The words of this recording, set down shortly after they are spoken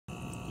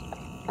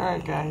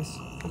Alright guys,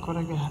 look what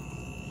I got.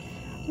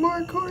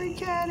 More Cory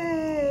cat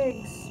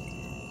eggs!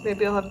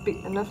 Maybe I'll have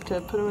enough to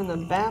put them in the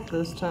bath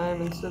this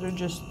time instead of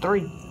just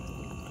 3.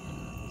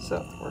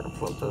 So we're gonna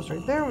float those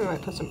right there. We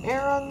might put some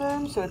air on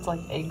them so it's like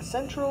egg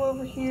central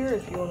over here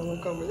if you want to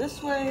look over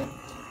this way.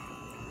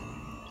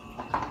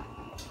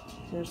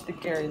 Here's the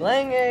Gary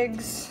Lang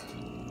eggs.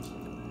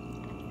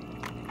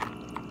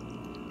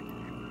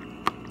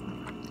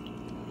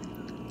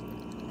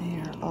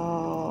 They are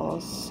all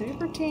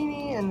super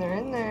teeny and they're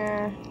in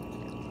there.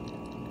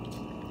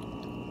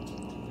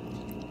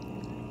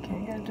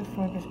 Can't get it to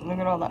focus. Look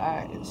at all the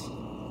eyes.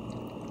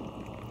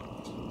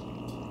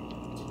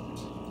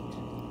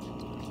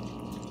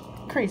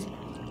 Crazy.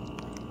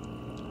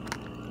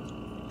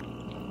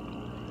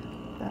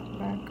 That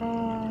back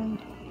on.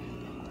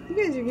 You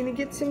guys are gonna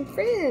get some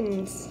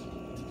friends.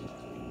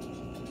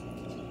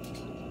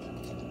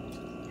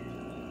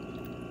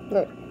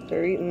 Look,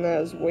 they're eating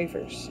those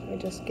wafers. I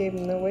just gave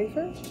them the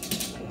wafer.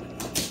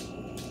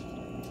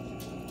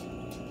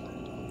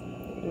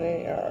 And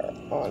they are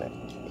on it.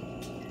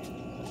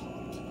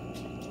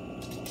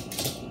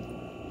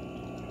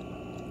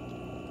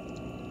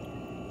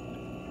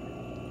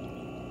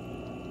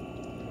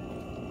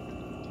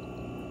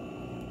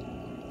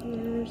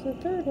 There's the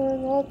third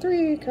one, all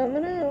 3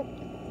 coming out.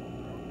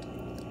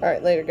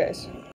 Alright, later guys.